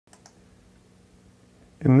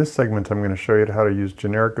In this segment, I'm going to show you how to use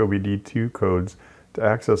generic OBDII codes to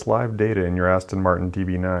access live data in your Aston Martin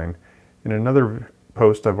DB9. In another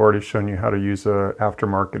post, I've already shown you how to use an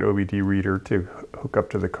aftermarket OBD reader to hook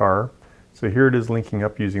up to the car. So here it is linking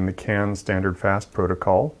up using the CAN standard fast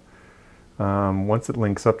protocol. Once it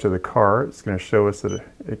links up to the car, it's going to show us that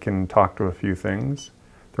it can talk to a few things.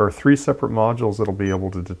 There are 3 separate modules that will be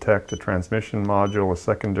able to detect: a transmission module, a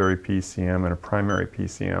secondary PCM, and a primary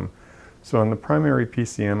PCM. So on the primary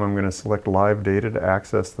PCM, I'm going to select live data to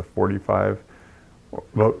access the 45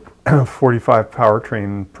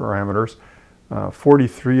 powertrain parameters.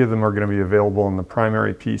 43 of them are going to be available on the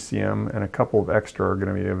primary PCM, and a couple of extra are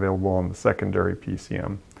going to be available on the secondary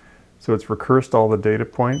PCM. So it's recursed all the data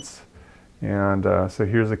points, and so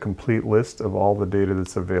here's a complete list of all the data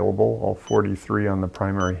that's available, all 43 on the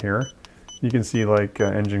primary here. You can see like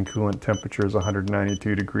engine coolant temperature is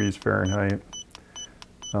 192 degrees Fahrenheit.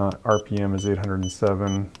 RPM is 807,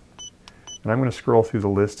 and I'm going to scroll through the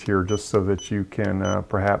list here just so that you can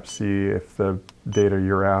perhaps see if the data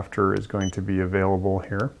you're after is going to be available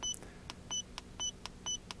here.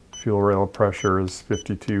 Fuel rail pressure is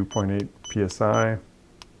 52.8 psi.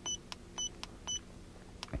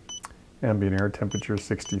 Ambient air temperature is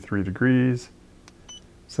 63 degrees.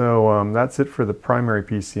 So that's it for the primary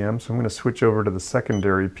PCM. So I'm going to switch over to the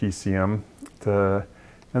secondary PCM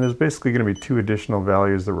and there's basically going to be 2 additional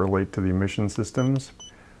values that relate to the emission systems.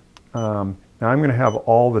 Now I'm going to have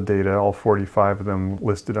all the data, all 45 of them,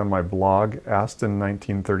 listed on my blog,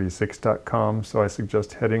 aston1936.com. So I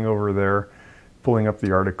suggest heading over there, pulling up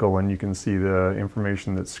the article, and you can see the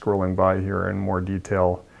information that's scrolling by here in more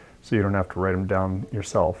detail, so you don't have to write them down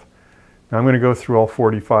yourself. Now I'm going to go through all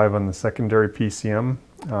 45 on the secondary PCM,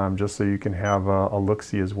 just so you can have a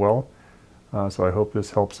look-see as well. So I hope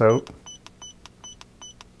this helps out.